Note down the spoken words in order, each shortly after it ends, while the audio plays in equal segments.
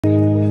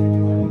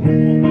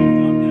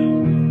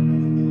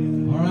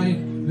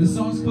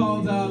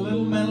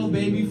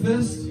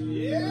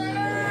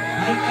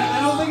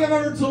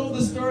ever told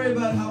the story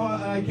about how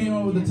I came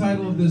up with the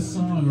title of this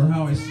song, or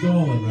how I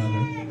stole it,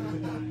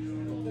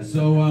 rather?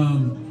 So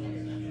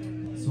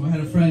I had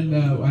a friend,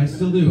 I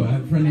still do, I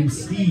have a friend named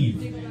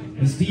Steve.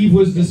 And Steve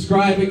was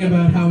describing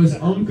about how his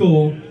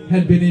uncle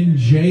had been in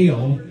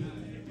jail.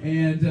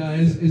 And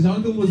his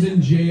uncle was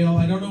in jail.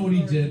 I don't know what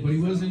he did, but he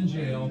was in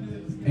jail.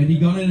 And he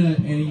got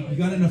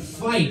in a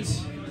fight.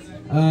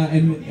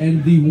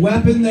 And the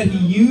weapon that he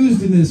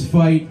used in this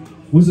fight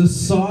was a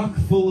sock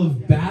full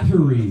of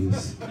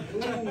batteries.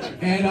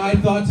 And I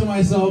thought to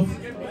myself,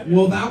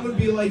 well, that would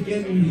be like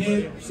getting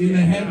hit in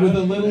the head with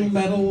a little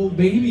metal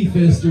baby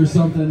fist or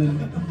something.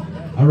 And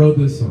I wrote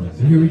this song.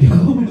 So here we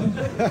go.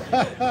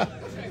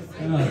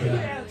 Oh,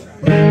 God.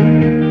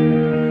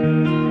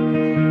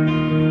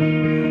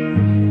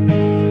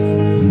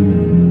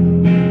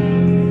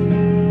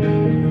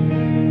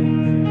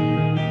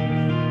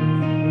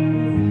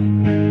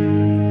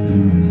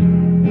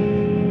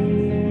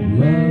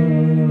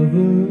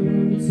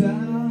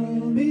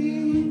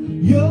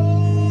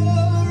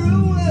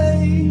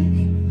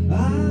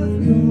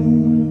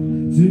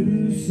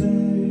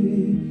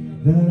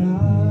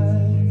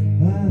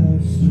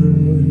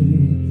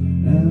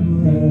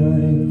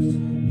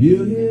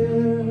 You're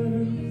here,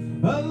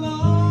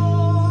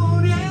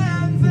 alone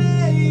and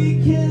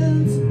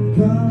vacant,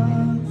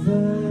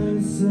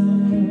 confessing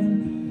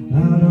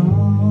out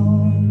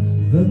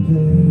on the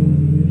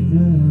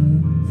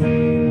pavement.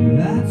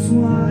 That's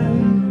why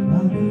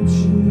I meet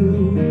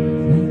you,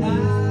 and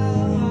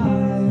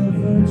I've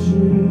hurt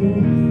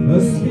you. A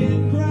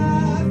skin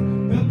crack,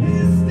 a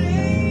piss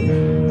stain,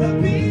 a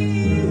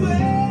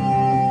beware.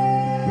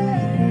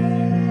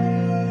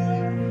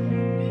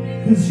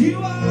 'Cause you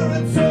are a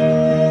toy.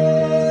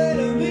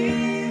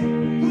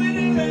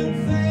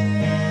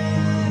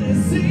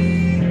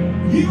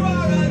 You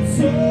are a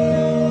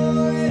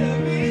toy to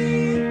me,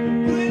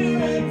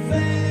 glitter and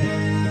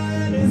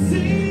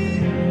fantasy.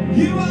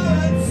 You are a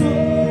toy,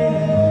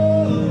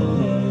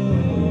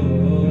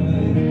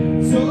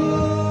 toy,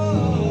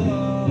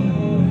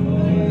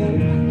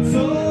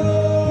 toy,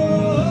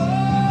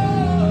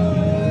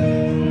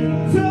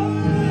 toy.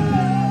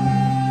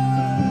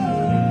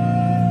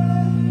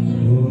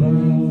 Oh,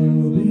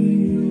 I'll be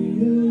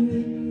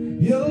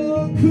your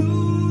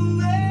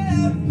cool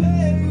and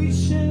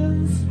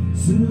patience.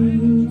 That's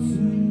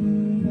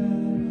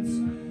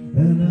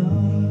an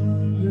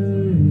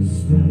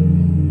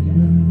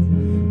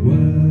understatement.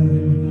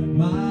 When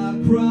my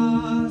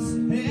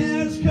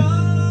crosshairs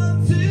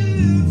come to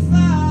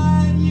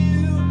find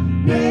you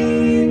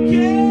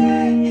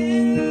naked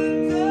in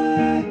the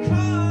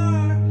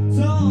car,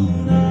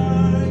 don't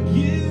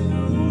argue.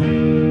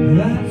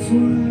 That's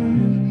when